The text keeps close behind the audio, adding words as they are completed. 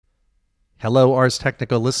Hello, Ars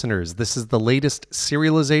Technica listeners. This is the latest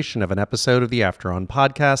serialization of an episode of the After On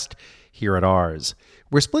podcast here at Ars.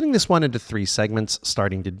 We're splitting this one into 3 segments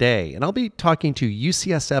starting today, and I'll be talking to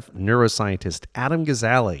UCSF neuroscientist Adam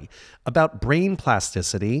Gazzaley about brain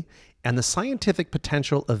plasticity and the scientific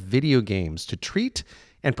potential of video games to treat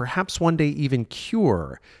and perhaps one day even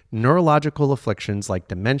cure neurological afflictions like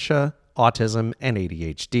dementia, autism, and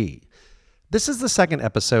ADHD. This is the second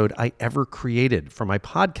episode I ever created for my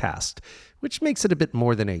podcast, which makes it a bit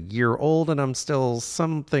more than a year old, and I'm still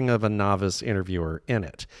something of a novice interviewer in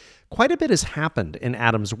it. Quite a bit has happened in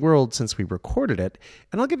Adam's world since we recorded it,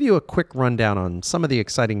 and I'll give you a quick rundown on some of the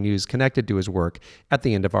exciting news connected to his work at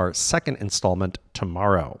the end of our second installment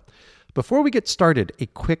tomorrow. Before we get started, a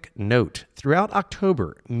quick note. Throughout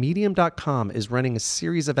October, Medium.com is running a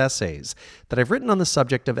series of essays that I've written on the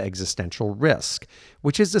subject of existential risk,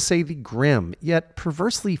 which is to say the grim yet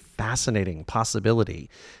perversely fascinating possibility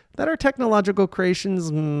that our technological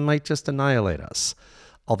creations might just annihilate us.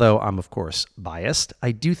 Although I'm, of course, biased,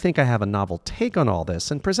 I do think I have a novel take on all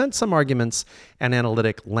this and present some arguments and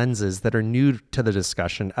analytic lenses that are new to the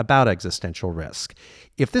discussion about existential risk.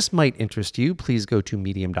 If this might interest you, please go to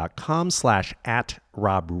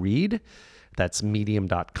medium.com/@RobReid. That's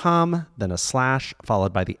medium.com, then a slash,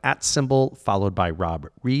 followed by the @ symbol, followed by Rob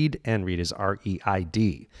Reid, and Reid is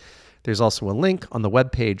R-E-I-D. There's also a link on the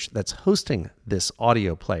webpage that's hosting this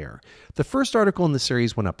audio player. The first article in the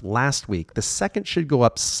series went up last week. The second should go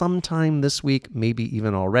up sometime this week, maybe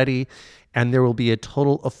even already, and there will be a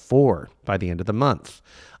total of 4 by the end of the month.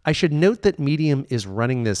 I should note that Medium is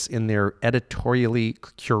running this in their editorially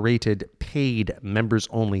curated, paid,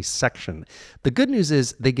 members-only section. The good news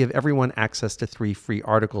is they give everyone access to 3 free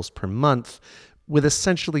articles per month with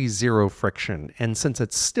essentially 0 friction, and since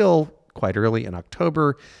it's still quite early in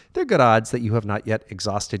October, there are good odds that you have not yet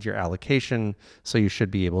exhausted your allocation, so you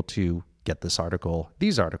should be able to get these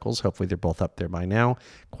articles, hopefully they're both up there by now,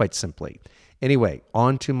 quite simply. Anyway,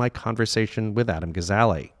 on to my conversation with Adam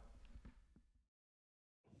Gazzaley.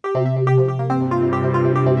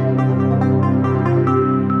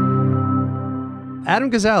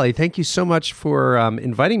 Adam Gazzaley, thank you so much for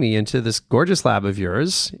inviting me into this gorgeous lab of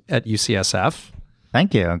yours at UCSF.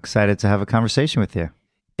 Thank you. I'm excited to have a conversation with you.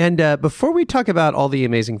 And before we talk about all the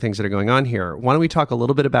amazing things that are going on here, why don't we talk a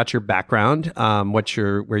little bit about your background,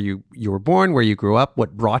 where you were born, where you grew up,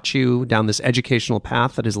 what brought you down this educational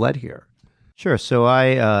path that has led here? Sure. So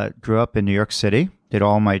I grew up in New York City, did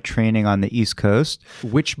all my training on the East Coast.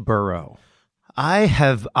 Which borough? I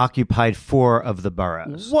have occupied 4 of the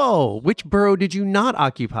boroughs. Whoa! Which borough did you not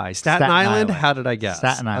occupy? Staten Island? How did I guess?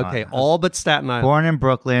 Staten Island. Okay, all but Staten Island. Born in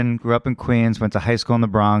Brooklyn, grew up in Queens, went to high school in the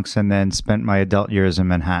Bronx, and then spent my adult years in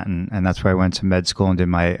Manhattan. And that's where I went to med school and did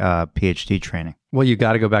my PhD training. Well, you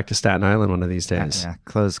got to go back to Staten Island one of these days. Yeah,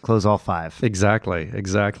 close all 5. Exactly.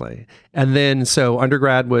 And then, so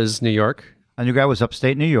undergrad was New York? Undergrad was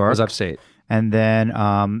upstate New York. Was upstate. And then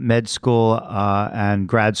med school and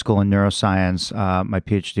grad school in neuroscience, my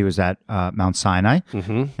PhD was at Mount Sinai.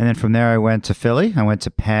 Mm-hmm. And then from there, I went to Philly. I went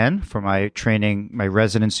to Penn for my training, my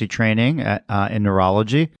residency training in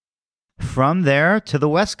neurology. From there to the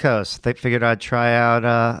West Coast, they figured I'd try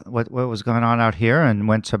out what was going on out here, and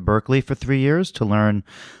went to Berkeley for 3 years to learn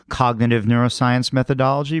cognitive neuroscience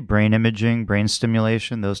methodology, brain imaging, brain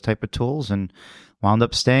stimulation, those type of tools, and wound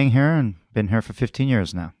up staying here and been here for 15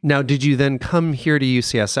 years now. Now, did you then come here to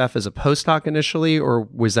UCSF as a postdoc initially, or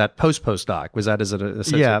was that postdoc? Was that as an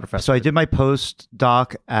associate professor? So I did my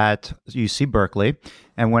postdoc at UC Berkeley.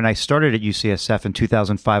 And when I started at UCSF in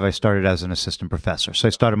 2005, I started as an assistant professor. So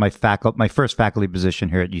I started my first faculty position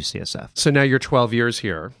here at UCSF. So now you're 12 years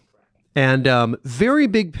here. And very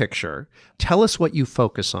big picture, tell us what you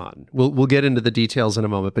focus on. We'll get into the details in a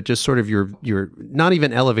moment, but just sort of your not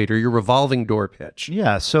even elevator, your revolving door pitch.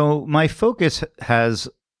 Yeah, so my focus has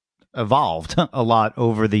evolved a lot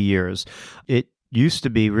over the years. It used to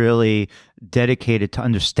be really dedicated to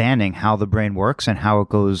understanding how the brain works and how it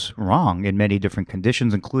goes wrong in many different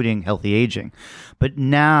conditions, including healthy aging. But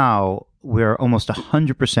now we're almost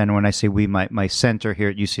 100%. When I say we, my center here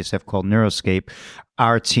at UCSF called Neuroscape,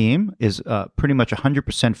 our team is pretty much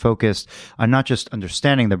 100% focused on not just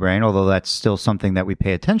understanding the brain, although that's still something that we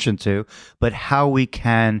pay attention to, but how we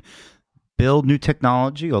can build new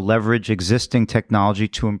technology or leverage existing technology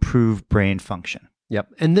to improve brain function. Yep.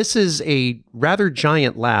 And this is a rather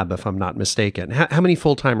giant lab, if I'm not mistaken. How many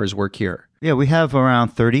full-timers work here? Yeah, we have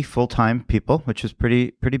around 30 full-time people, which is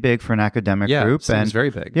pretty big for an academic group. Yeah, seems very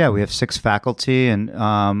big. Yeah, we have 6 faculty, and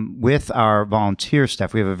with our volunteer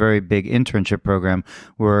staff, we have a very big internship program.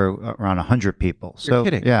 We're around 100 people. You're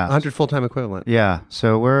kidding? Yeah, 100 full-time equivalent. Yeah,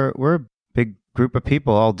 so we're a group of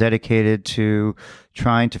people all dedicated to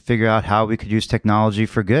trying to figure out how we could use technology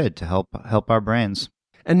for good to help our brains.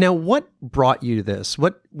 And now, what brought you to this?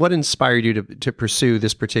 What inspired you to pursue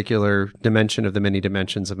this particular dimension of the many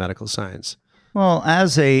dimensions of medical science? Well,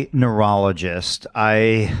 as a neurologist,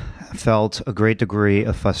 I felt a great degree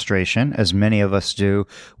of frustration, as many of us do,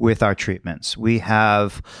 with our treatments. We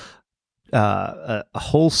have a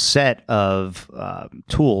whole set of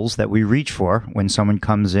tools that we reach for when someone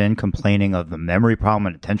comes in complaining of the memory problem,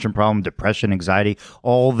 an attention problem, depression, anxiety,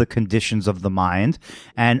 all the conditions of the mind.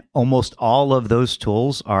 And almost all of those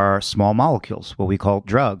tools are small molecules, what we call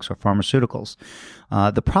drugs or pharmaceuticals.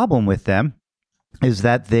 The problem with them is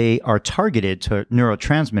that they are targeted to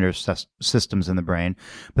neurotransmitter systems in the brain,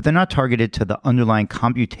 but they're not targeted to the underlying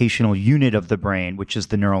computational unit of the brain, which is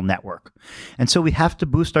the neural network. And so we have to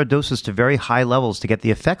boost our doses to very high levels to get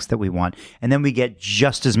the effects that we want, and then we get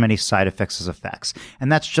just as many side effects as effects.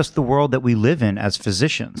 And that's just the world that we live in as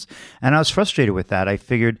physicians. And I was frustrated with that. I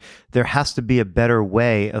figured there has to be a better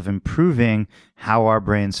way of improving how our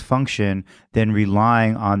brains function than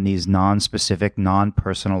relying on these non-specific,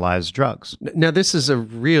 non-personalized drugs. Now, this is a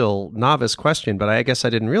real novice question, but I guess I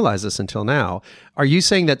didn't realize this until now. Are you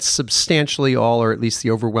saying that substantially all, or at least the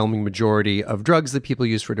overwhelming majority of drugs that people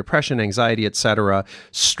use for depression, anxiety, et cetera,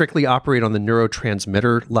 strictly operate on the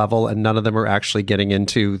neurotransmitter level, and none of them are actually getting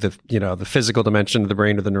into the physical dimension of the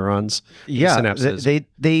brain or the neurons? Yeah, the synapses?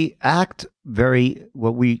 They act very,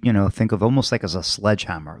 what we think of almost like as a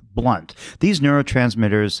sledgehammer, blunt. These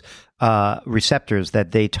neurotransmitters receptors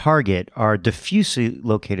that they target are diffusely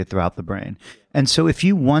located throughout the brain. And so if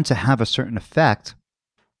you want to have a certain effect,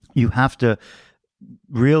 you have to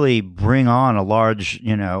really bring on a large,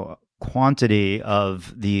 quantity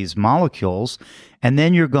of these molecules, and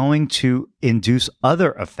then you're going to induce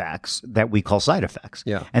other effects that we call side effects.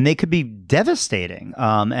 Yeah. And they could be devastating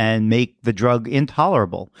and make the drug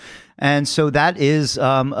intolerable. And so that is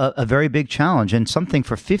a very big challenge, and something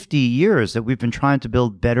for 50 years that we've been trying to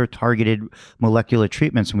build better targeted molecular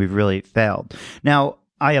treatments, and we've really failed. Now,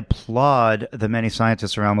 I applaud the many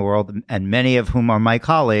scientists around the world, and many of whom are my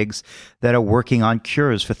colleagues, that are working on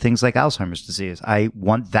cures for things like Alzheimer's disease. I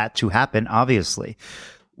want that to happen, obviously.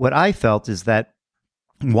 What I felt is that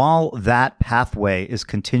while that pathway is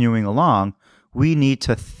continuing along, we need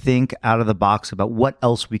to think out of the box about what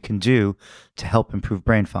else we can do to help improve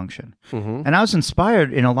brain function. Mm-hmm. And I was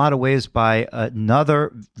inspired in a lot of ways by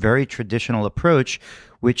another very traditional approach,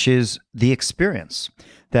 which is the experience.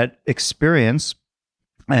 That experience,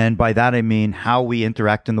 and by that I mean how we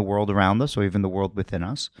interact in the world around us, or even the world within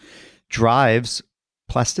us, drives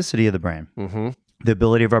plasticity of the brain. Mm-hmm. The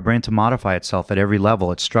ability of our brain to modify itself at every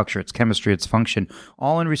level, its structure, its chemistry, its function,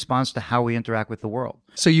 all in response to how we interact with the world.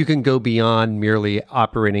 So you can go beyond merely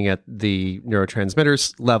operating at the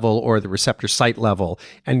neurotransmitters level or the receptor site level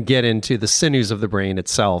and get into the sinews of the brain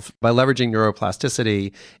itself by leveraging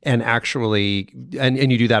neuroplasticity, and actually,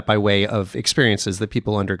 and you do that by way of experiences that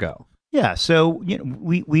people undergo. Yeah, so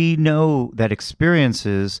we know that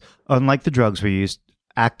experiences, unlike the drugs we use,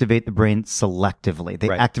 activate the brain selectively. They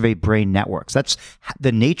activate brain networks. That's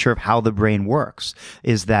the nature of how the brain works,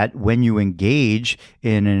 is that when you engage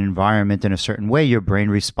in an environment in a certain way, your brain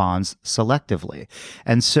responds selectively.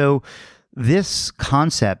 And so this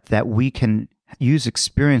concept that we can use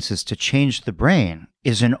experiences to change the brain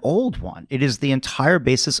is an old one. It is the entire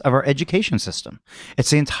basis of our education system. It's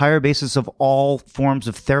the entire basis of all forms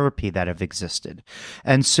of therapy that have existed.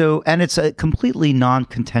 And it's a completely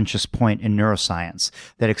non-contentious point in neuroscience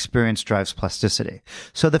that experience drives plasticity.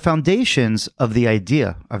 So the foundations of the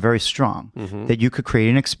idea are very strong, that you could create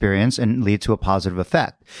an experience and lead to a positive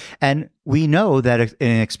effect. And we know that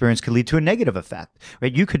an experience could lead to a negative effect,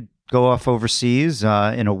 right? You could go off overseas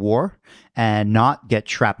in a war and not get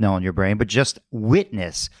shrapnel in your brain, but just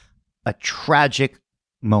witness a tragic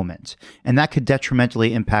moment. And that could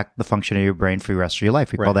detrimentally impact the function of your brain for the rest of your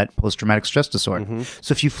life. We call that post-traumatic stress disorder. Mm-hmm.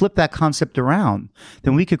 So if you flip that concept around,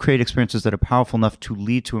 then we could create experiences that are powerful enough to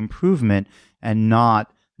lead to improvement and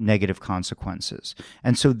not negative consequences.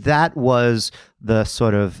 And so that was the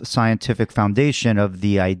sort of scientific foundation of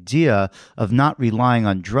the idea of not relying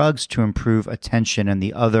on drugs to improve attention and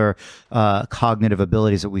the other cognitive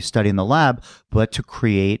abilities that we study in the lab, but to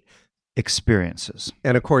create experiences.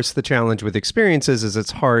 And of course, the challenge with experiences is it's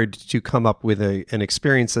hard to come up with an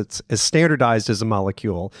experience that's as standardized as a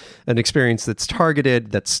molecule, an experience that's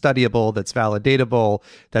targeted, that's studyable, that's validatable,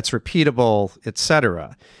 that's repeatable,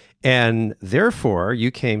 etc. And therefore,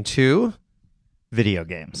 you came to video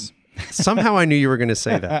games. Somehow I knew you were going to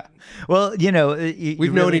say that. Well,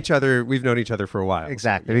 We've known each other. We've known each other for a while.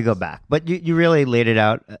 Exactly. We go back. But you really laid it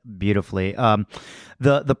out beautifully.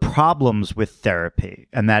 The problems with therapy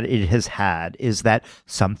and that it has had is that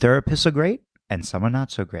some therapists are great and some are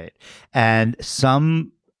not so great. And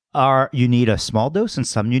some you need a small dose and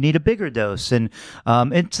some you need a bigger dose. And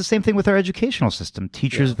it's the same thing with our educational system.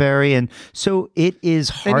 Teachers vary. And so it is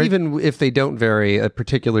hard. And even if they don't vary, a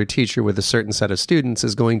particular teacher with a certain set of students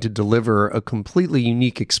is going to deliver a completely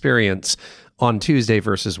unique experience on Tuesday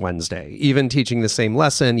versus Wednesday, even teaching the same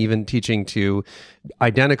lesson, even teaching to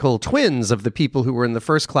identical twins of the people who were in the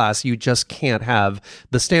first class. You just can't have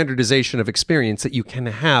the standardization of experience that you can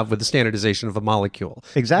have with the standardization of a molecule.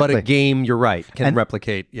 Exactly. But a game, you're right, can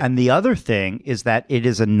replicate. Yeah. And the other thing is that it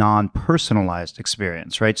is a non-personalized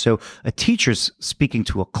experience, right? So a teacher's speaking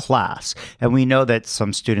to a class, and we know that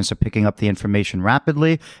some students are picking up the information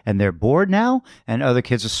rapidly and they're bored now, and other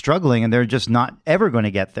kids are struggling and they're just not ever going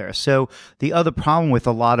to get there. So the other problem with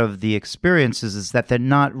a lot of the experiences is that they're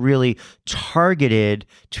not really targeted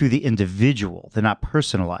to the individual. They're not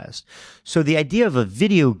personalized. So the idea of a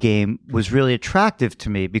video game was really attractive to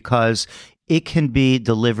me because it can be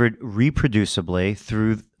delivered reproducibly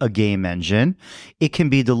through a game engine. It can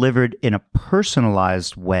be delivered in a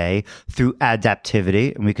personalized way through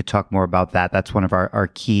adaptivity. And we could talk more about that. That's one of our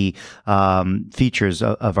key features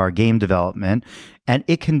of our game development. And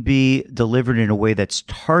it can be delivered in a way that's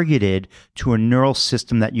targeted to a neural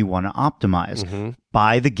system that you want to optimize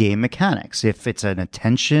by the game mechanics. If it's an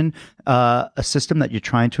attention a system that you're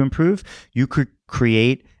trying to improve, you could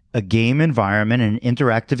create a game environment and an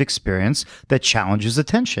interactive experience that challenges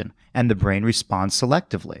attention, and the brain responds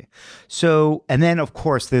selectively. So, and then of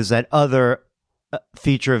course, there's that other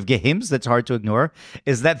feature of games that's hard to ignore,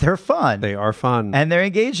 is that they're fun. They are fun. And they're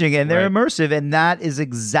engaging and they're immersive. And that is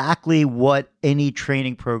exactly what any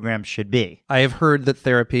training program should be. I have heard that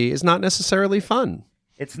therapy is not necessarily fun.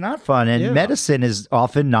 It's not fun. And medicine is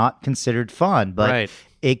often not considered fun, but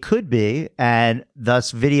it could be. And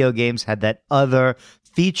thus video games had that other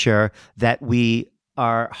feature that we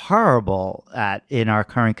are horrible at in our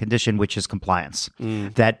current condition, which is compliance.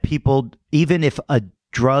 That people, even if a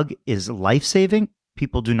drug is life-saving,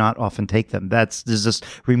 people do not often take them. There's just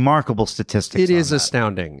remarkable statistics. It is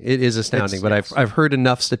astounding. It is astounding. But I've heard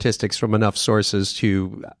enough statistics from enough sources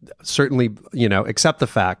to certainly, accept the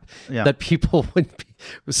fact that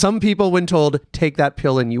some people, when told, take that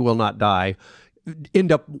pill and you will not die,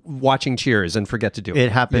 end up watching Cheers and forget to do it.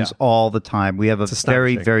 It happens all the time. We have a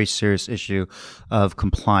very, very serious issue of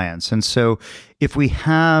compliance. And so if we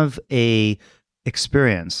have a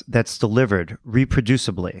experience that's delivered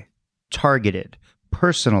reproducibly, targeted,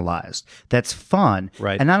 personalized, that's fun.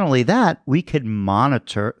 Right. And not only that, we could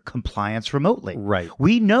monitor compliance remotely. Right.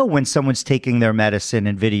 We know when someone's taking their medicine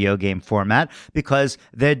in video game format because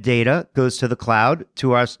their data goes to the cloud,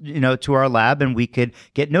 to our lab, and we could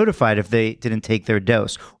get notified if they didn't take their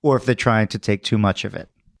dose or if they're trying to take too much of it.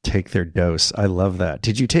 Take their dose. I love that.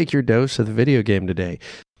 Did you take your dose of the video game today?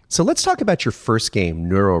 So let's talk about your first game,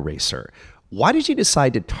 Neuro Racer. Why did you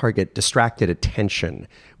decide to target distracted attention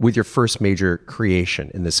with your first major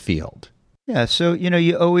creation in this field? Yeah, so,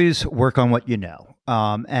 you always work on what you know.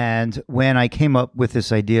 And when I came up with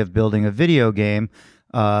this idea of building a video game,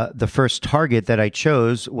 the first target that I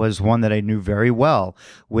chose was one that I knew very well,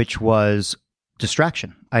 which was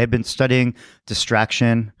distraction. I had been studying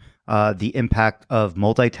distraction, the impact of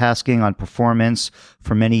multitasking on performance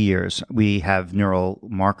for many years. We have neural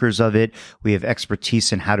markers of it. We have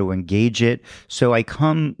expertise in how to engage it. So I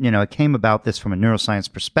came about this from a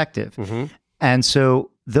neuroscience perspective. And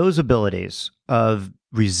so those abilities of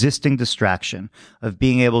resisting distraction, of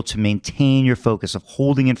being able to maintain your focus, of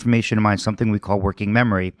holding information in mind, something we call working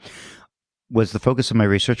memory, was the focus of my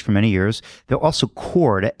research for many years. They're also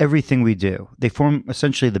core to everything we do. They form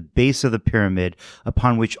essentially the base of the pyramid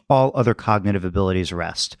upon which all other cognitive abilities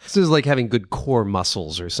rest. This is like having good core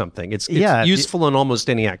muscles or something. It's useful in almost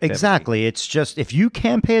any activity. Exactly. It's just, if you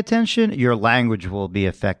can't pay attention, your language will be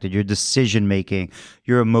affected, your decision making,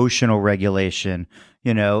 your emotional regulation.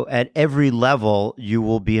 At every level, you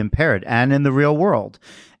will be impaired, and in the real world.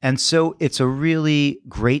 And so it's a really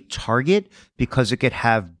great target because it could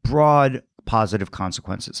have broad positive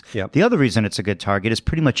consequences. Yep. The other reason it's a good target is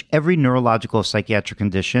pretty much every neurological psychiatric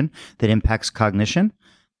condition that impacts cognition,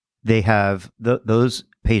 they have those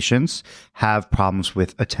patients have problems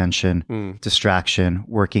with attention, distraction,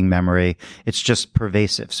 working memory. It's just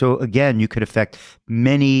pervasive. So again, you could affect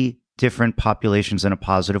many different populations in a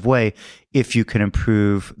positive way if you can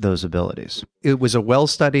improve those abilities. It was a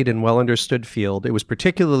well-studied and well-understood field. It was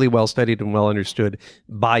particularly well-studied and well-understood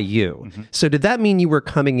by you. Mm-hmm. So did that mean you were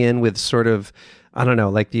coming in with sort of, I don't know,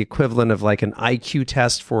 like the equivalent of like an IQ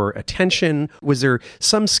test for attention? Was there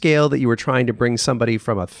some scale that you were trying to bring somebody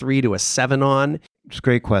from a 3 to a 7 on? It's a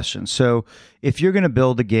great question. So if you're going to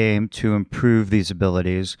build a game to improve these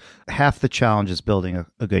abilities, half the challenge is building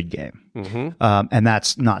a good game. Mm-hmm. And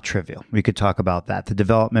that's not trivial. We could talk about that. The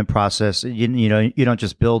development process, you don't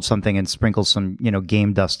just build something and sprinkle some,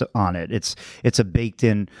 game dust on it. It's a baked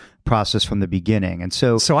in process from the beginning. And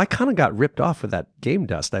so I kind of got ripped off with that game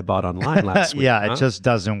dust I bought online last week. Yeah, It just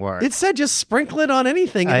doesn't work. It said just sprinkle it on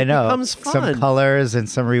anything and it becomes fun. Some colors and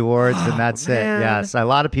some rewards and that's man. it. Yes, a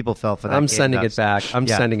lot of people fell for that. I'm sending it back.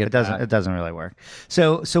 It doesn't really work.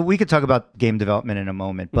 So we could talk about game development in a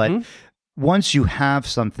moment, but once you have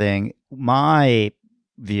something, my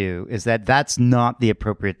view is that that's not the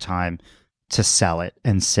appropriate time to sell it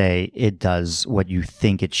and say it does what you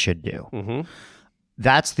think it should do. Mm-hmm.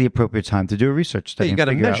 That's the appropriate time to do a research study. You got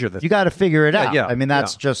to measure this. You got to figure it out. Yeah, I mean,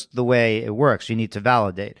 that's just the way it works. You need to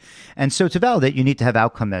validate. And so to validate, you need to have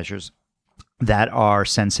outcome measures that are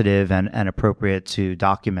sensitive and appropriate to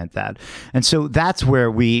document that. And so that's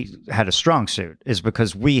where we had a strong suit, is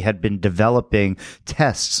because we had been developing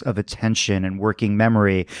tests of attention and working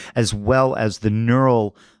memory, as well as the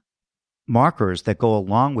neural markers that go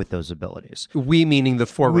along with those abilities. We meaning the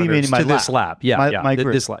forerunners to this lab. My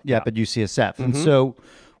group. This lab. Yeah, but UCSF. Mm-hmm. And so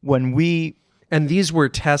when we... And these were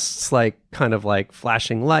tests like kind of like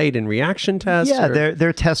flashing light and reaction tests? Yeah,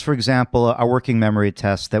 they're tests, for example, our working memory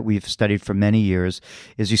test that we've studied for many years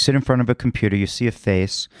is you sit in front of a computer, you see a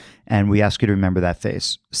face, and we ask you to remember that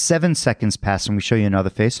face. 7 seconds pass and we show you another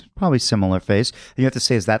face, probably similar face, and you have to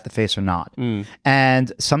say, is that the face or not?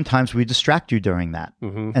 And sometimes we distract you during that.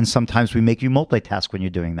 Mm-hmm. And sometimes we make you multitask when you're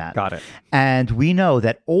doing that. Got it. And we know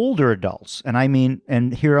that older adults,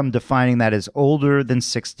 and here I'm defining that as older than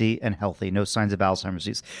 60 and healthy, no signs of Alzheimer's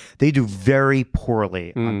disease, they do very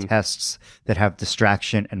poorly on tests that have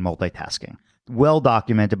distraction and multitasking. Well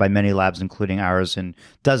documented by many labs, including ours, in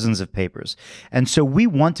dozens of papers. And so we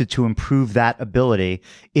wanted to improve that ability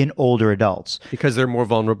in older adults. Because they're more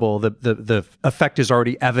vulnerable. The effect is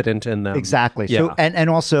already evident in them. Exactly. Yeah. So, and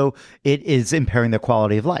also it is impairing their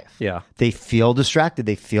quality of life. Yeah. They feel distracted.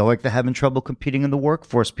 They feel like they're having trouble competing in the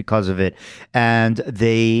workforce because of it. And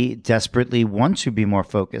they desperately want to be more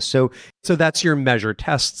focused. So that's your measure.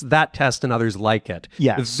 Tests, that test and others like it.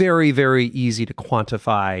 Yes. Very, very easy to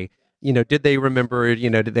quantify. Did they remember,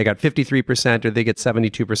 did they got 53% or did they get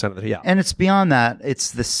 72% of the, yeah. And it's beyond that. It's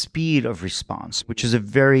the speed of response, which is a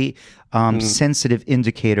very sensitive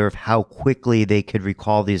indicator of how quickly they could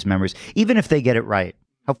recall these memories, even if they get it right.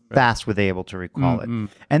 How fast were they able to recall it?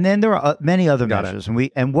 And then there are many other measures.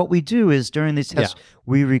 And what we do is during these tests,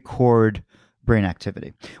 we record brain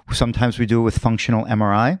activity. Sometimes we do it with functional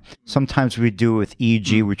MRI. Sometimes we do it with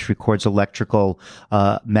EEG, which records electrical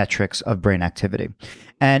metrics of brain activity.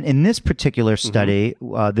 And in this particular study,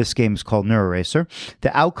 this game is called NeuroRacer.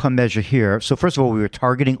 The outcome measure here, so first of all, we were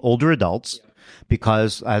targeting older adults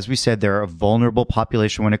because, as we said, they're a vulnerable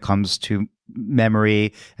population when it comes to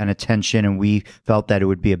memory and attention, and we felt that it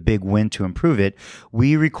would be a big win to improve it.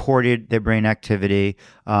 We recorded their brain activity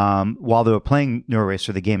while they were playing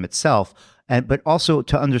NeuroRacer, the game itself, but also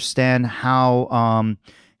to understand how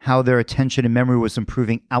their attention and memory was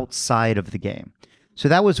improving outside of the game. So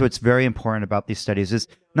that was what's very important about these studies, is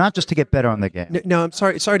not just to get better on the game. No, I'm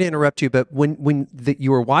sorry to interrupt you, but when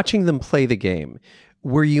you were watching them play the game,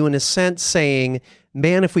 were you in a sense saying,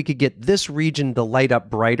 man, if we could get this region to light up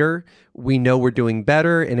brighter, we know we're doing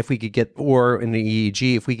better. And if we could get, or in the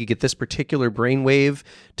EEG, if we could get this particular brainwave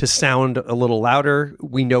to sound a little louder,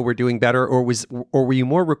 we know we're doing better? Or were you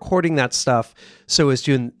more recording that stuff so as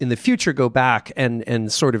to in the future go back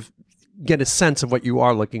and sort of get a sense of what you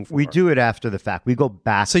are looking for? We do it after the fact. We go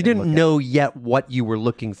back. So you didn't know yet what you were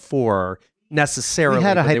looking for necessarily. We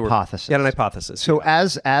had a hypothesis. You had an hypothesis. So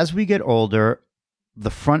as we get older, the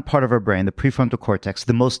front part of our brain, the prefrontal cortex,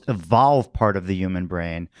 the most evolved part of the human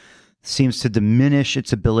brain, seems to diminish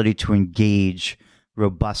its ability to engage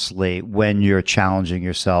robustly when you're challenging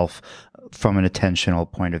yourself from an attentional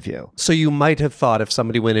point of view. So you might have thought if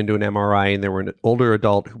somebody went into an MRI and there were an older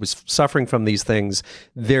adult who was suffering from these things,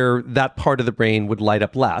 that part of the brain would light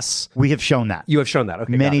up less. We have shown that. You have shown that.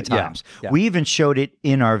 Okay, many times. Yeah. We even showed it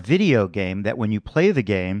in our video game that when you play the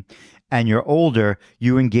game and you're older,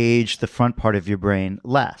 you engage the front part of your brain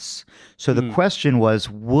less. So the question was,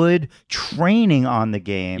 would training on the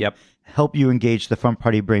game help you engage the front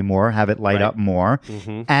part of your brain more, have it light up more?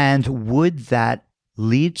 Mm-hmm. And would that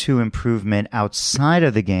lead to improvement outside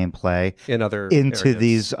of the gameplay in other into areas.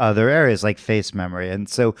 these other areas like face memory. And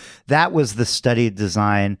so that was the studied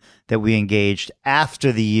design that we engaged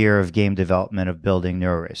after the year of game development of building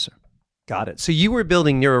NeuroRacer. Got it. So you were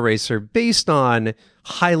building NeuroRacer based on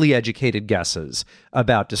highly educated guesses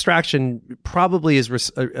about distraction, probably is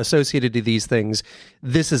associated to these things.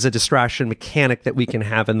 This is a distraction mechanic that we can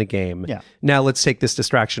have in the game. Yeah. Now let's take this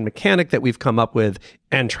distraction mechanic that we've come up with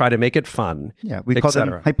and try to make it fun. Yeah, we call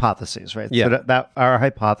them hypotheses, right? Yeah. So that our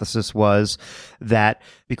hypothesis was that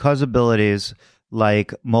because abilities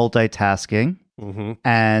like multitasking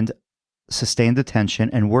and sustained attention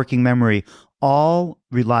and working memory all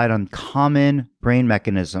relied on common brain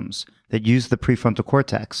mechanisms that use the prefrontal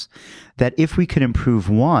cortex, that if we could improve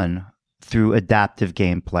one through adaptive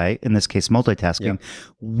gameplay, in this case multitasking,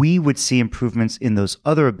 we would see improvements in those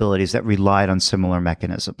other abilities that relied on similar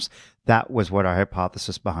mechanisms. That was what our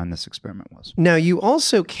hypothesis behind this experiment was. Now, you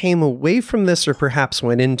also came away from this, or perhaps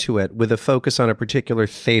went into it, with a focus on a particular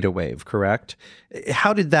theta wave, correct?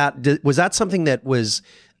 How did that, was that something that was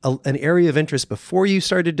an area of interest before you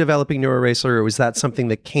started developing NeuroRacer, or was that something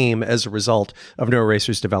that came as a result of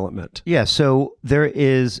NeuroRacer's development? Yeah, so there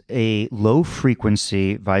is a low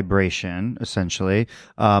frequency vibration, essentially,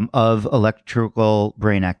 of electrical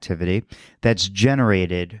brain activity that's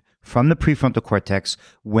generated from the prefrontal cortex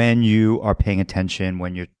when you are paying attention,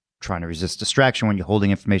 when you're trying to resist distraction, when you're holding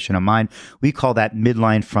information in mind. We call that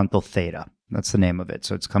midline frontal theta. That's the name of it.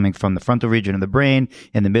 So it's coming from the frontal region of the brain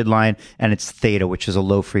in the midline, and it's theta, which is a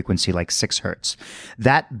low frequency, like 6 hertz.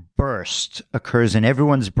 That burst occurs in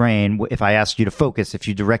everyone's brain if I asked you to focus, if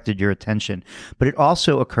you directed your attention. But it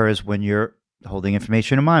also occurs when you're holding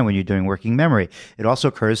information in mind, when you're doing working memory. It also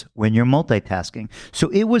occurs when you're multitasking. So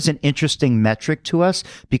it was an interesting metric to us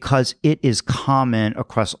because it is common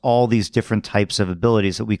across all these different types of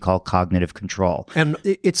abilities that we call cognitive control. And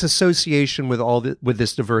its association with with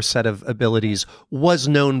this diverse set of abilities was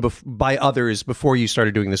known by others before you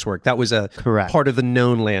started doing this work. That was a Correct. part of the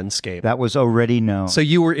known landscape. That was already known. So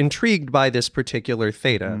you were intrigued by this particular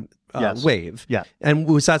theta Yes. wave. Yeah. And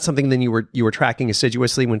was that something then you were tracking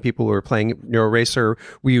assiduously when people were playing NeuroRacer?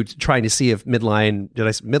 Were you trying to see if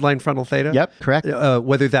midline frontal theta? Yep, correct.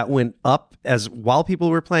 Whether that went up as while people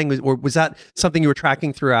were playing, or was that something you were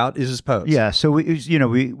tracking throughout? Is suppose? Yeah. So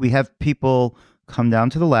we have people come down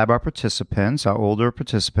to the lab. Our participants, our older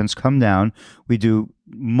participants, come down. We do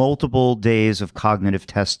multiple days of cognitive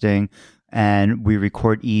testing, and we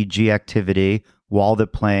record EEG activity while they're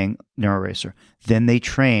playing NeuroRacer. Then they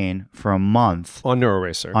train for a month On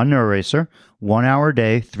NeuroRacer. 1 hour a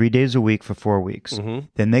day, 3 days a week for 4 weeks.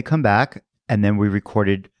 Then they come back, and then we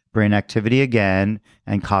recorded brain activity again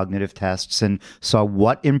and cognitive tests and saw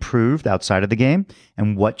what improved outside of the game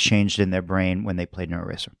and what changed in their brain when they played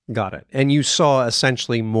NeuroRacer. Got it. And you saw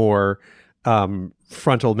essentially more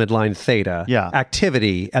frontal midline theta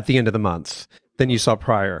activity at the end of the month than you saw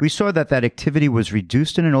prior. We saw that activity was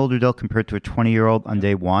reduced in an older adult compared to a 20-year-old on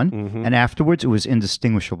day one, and afterwards it was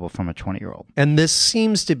indistinguishable from a 20-year-old. And this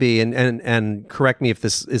seems to be, and correct me if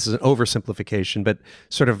this is an oversimplification, but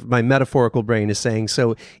sort of my metaphorical brain is saying,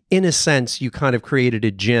 so in a sense, you kind of created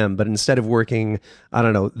a gym, but instead of working, I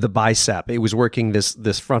don't know, the bicep, it was working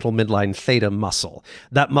this frontal midline theta muscle.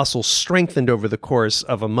 That muscle strengthened over the course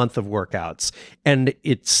of a month of workouts. And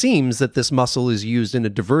it seems that this muscle is used in a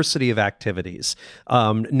diversity of activities.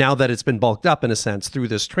 Now that it's been bulked up, in a sense, through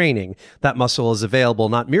this training, that muscle is available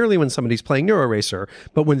not merely when somebody's playing NeuroRacer,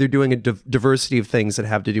 but when they're doing a diversity of things that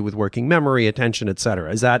have to do with working memory, attention, et cetera.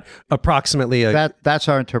 Is that approximately That's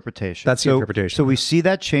our interpretation. That's the interpretation. So we see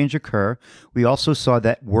that change occur. We also saw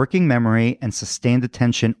that working memory and sustained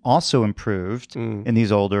attention also improved in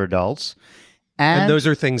these older adults. And those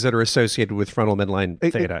are things that are associated with frontal midline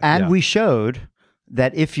theta. And we showed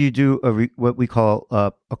that if you do what we call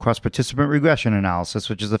a cross-participant regression analysis,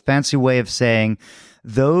 which is a fancy way of saying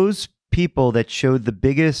those people that showed the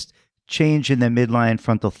biggest change in their midline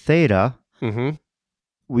frontal theta,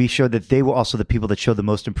 we showed that they were also the people that showed the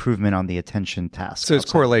most improvement on the attention task. So it's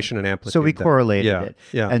correlation and amplitude. So we correlated it.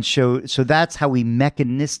 Yeah. And so that's how we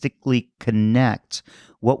mechanistically connect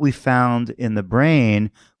what we found in the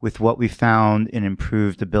brain with what we found in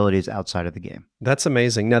improved abilities outside of the game. That's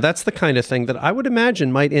amazing. Now, that's the kind of thing that I would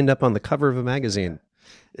imagine might end up on the cover of a magazine.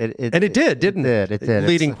 And it did, didn't it? It did.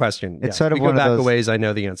 Leading question. It's sort of we one go of back those, a ways. I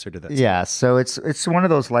know the answer to this. Yeah, so it's one of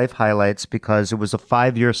those life highlights because it was a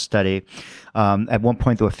 5-year study. At one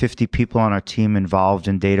point, there were 50 people on our team involved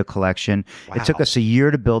in data collection. Wow. It took us a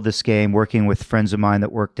year to build this game, working with friends of mine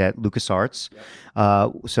that worked at LucasArts.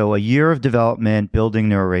 So a year of development, building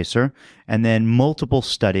NeuroRacer, and then multiple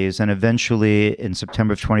studies. And eventually, in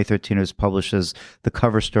September of 2013, it was published as the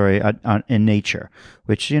cover story in Nature,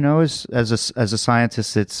 which, is as a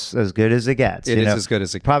scientist, it's as good as it gets. It is as good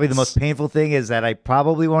as it gets. Probably the most painful thing is that I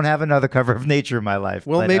probably won't have another cover of Nature in my life.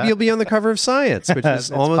 Well, maybe you'll be on the cover of Science, which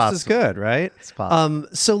is almost possible. as good, right? It's possible.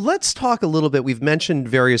 So let's talk a little bit. We've mentioned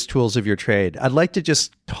various tools of your trade. I'd like to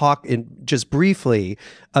just talk just briefly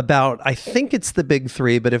about, I think it's the big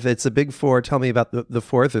three, but if it's a big four, tell me about the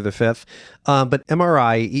fourth or the fifth. But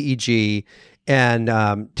MRI, EEG, and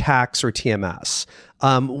TACS or TMS.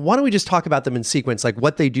 Why don't we just talk about them in sequence, like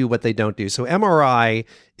what they do, what they don't do. So MRI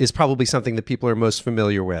is probably something that people are most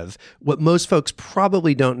familiar with. What most folks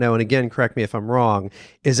probably don't know, and again, correct me if I'm wrong,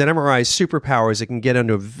 is that MRI's superpower is it can get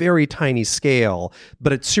onto a very tiny scale,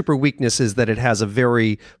 but its super weakness is that it has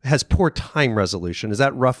poor time resolution. Is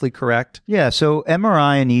that roughly correct? Yeah, so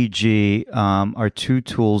MRI and EEG are two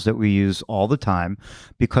tools that we use all the time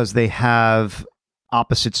because they have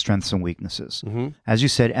opposite strengths and weaknesses. Mm-hmm. As you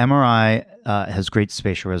said, MRI has great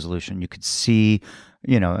spatial resolution. You could see,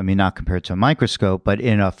 not compared to a microscope, but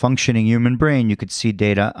in a functioning human brain, you could see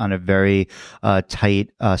data on a very tight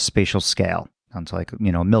spatial scale, down to like, a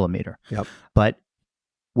millimeter. Yep. But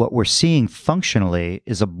what we're seeing functionally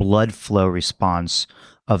is a blood flow response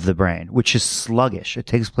of the brain, which is sluggish. It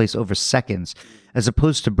takes place over seconds, as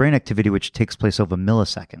opposed to brain activity, which takes place over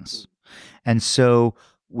milliseconds. And so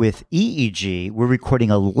with EEG, we're recording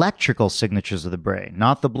electrical signatures of the brain,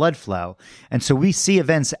 not the blood flow. And so we see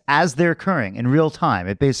events as they're occurring in real time.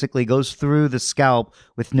 It basically goes through the scalp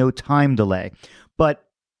with no time delay. But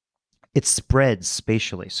it spreads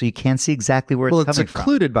spatially, so you can't see exactly where it's coming from. Well, it's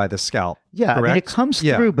occluded by the scalp. Yeah, correct? I mean, it comes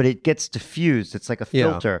through, but it gets diffused. It's like a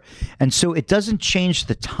filter. And so it doesn't change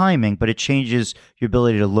the timing, but it changes your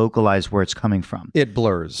ability to localize where it's coming from. It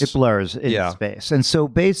blurs. It blurs in space. And so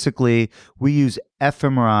basically, we use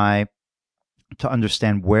fMRI to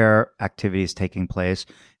understand where activity is taking place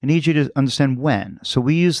and EEG to understand when. So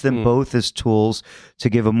we use them both as tools to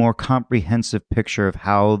give a more comprehensive picture of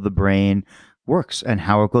how the brain works and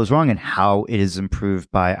how it goes wrong and how it is improved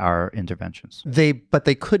by our interventions. But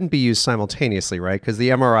they couldn't be used simultaneously, right? Because the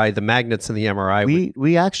MRI, the magnets in the MRI,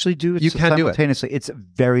 we actually do it simultaneously. It's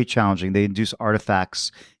very challenging. They induce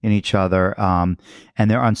artifacts in each other, and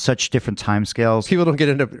they're on such different time scales. People don't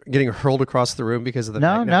end up getting hurled across the room because of the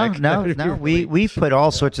magnetic. No. We put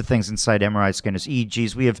all sorts of things inside MRI scanners,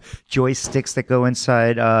 EEGs. We have joysticks that go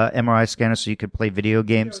inside MRI scanners so you could play video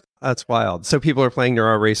games. That's wild. So people are playing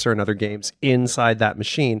NeuroRacer and other games inside that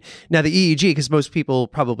machine. Now the EEG, because most people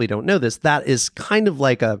probably don't know this, that is kind of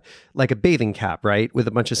like a bathing cap, right? With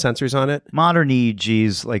a bunch of sensors on it. Modern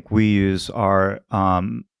EEGs like we use are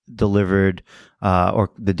delivered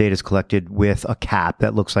or the data is collected with a cap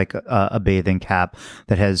that looks like a bathing cap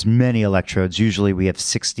that has many electrodes. Usually we have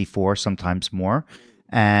 64, sometimes more.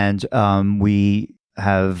 And we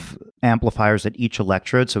have amplifiers at each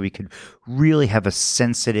electrode so we could really have a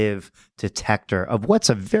sensitive detector of what's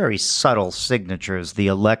a very subtle signatures, the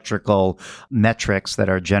electrical metrics that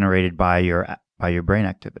are generated by your brain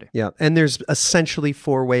activity. Yeah, and there's essentially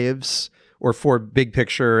 4 waves or 4 big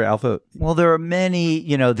picture alpha. Well, there are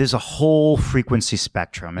many, there's a whole frequency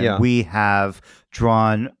spectrum, and we have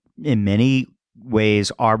drawn in many ways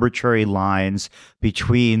arbitrary lines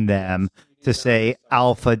between them to say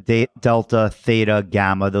alpha, delta, theta,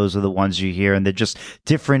 gamma. Those are the ones you hear, and they're just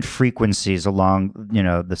different frequencies along,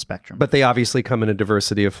 the spectrum. But they obviously come in a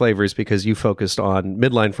diversity of flavors because you focused on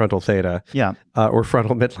midline frontal theta, or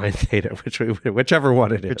frontal midline theta, whichever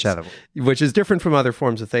one it is, which is different from other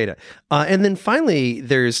forms of theta. And then finally,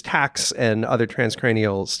 there's TACS and other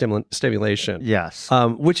transcranial stimulation. Yes,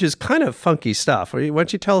 which is kind of funky stuff. Why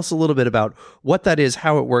don't you tell us a little bit about what that is,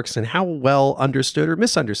 how it works, and how well understood or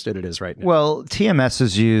misunderstood it is right now? Well, TMS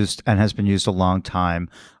is used and has been used a long time.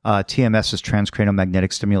 TMS is transcranial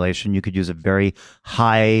magnetic stimulation. You could use a very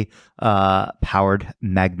high powered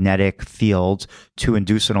magnetic field to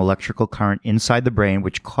induce an electrical current inside the brain,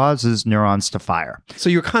 which causes neurons to fire. So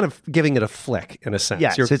you're kind of giving it a flick in a sense.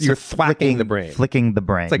 Yes, you're thwacking the brain. Flicking the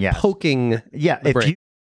brain. It's like poking the brain.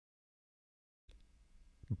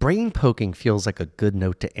 Brain poking feels like a good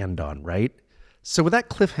note to end on, right? So with that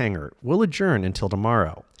cliffhanger, we'll adjourn until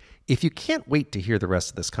tomorrow. If you can't wait to hear the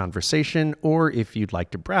rest of this conversation, or if you'd like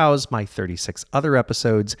to browse my 36 other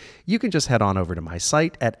episodes, you can just head on over to my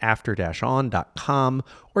site at after-on.com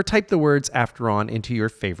or type the words After On into your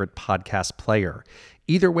favorite podcast player.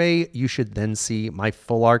 Either way, you should then see my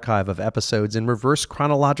full archive of episodes in reverse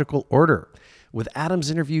chronological order, with Adam's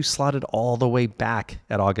interview slotted all the way back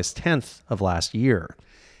at August 10th of last year.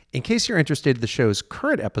 In case you're interested, the show's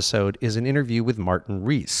current episode is an interview with Martin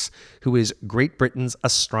Rees, who is Great Britain's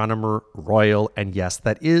Astronomer Royal, and yes,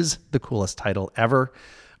 that is the coolest title ever.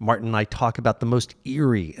 Martin and I talk about the most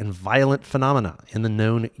eerie and violent phenomena in the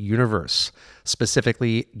known universe,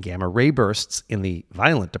 specifically gamma ray bursts in the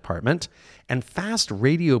violent department and fast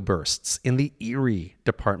radio bursts in the eerie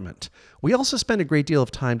department. We also spend a great deal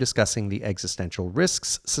of time discussing the existential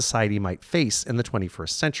risks society might face in the 21st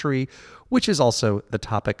century, which is also the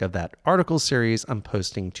topic of that article series I'm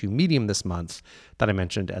posting to Medium this month that I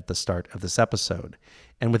mentioned at the start of this episode.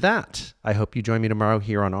 And with that, I hope you join me tomorrow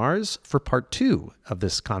here on ours for part 2 of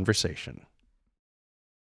this conversation.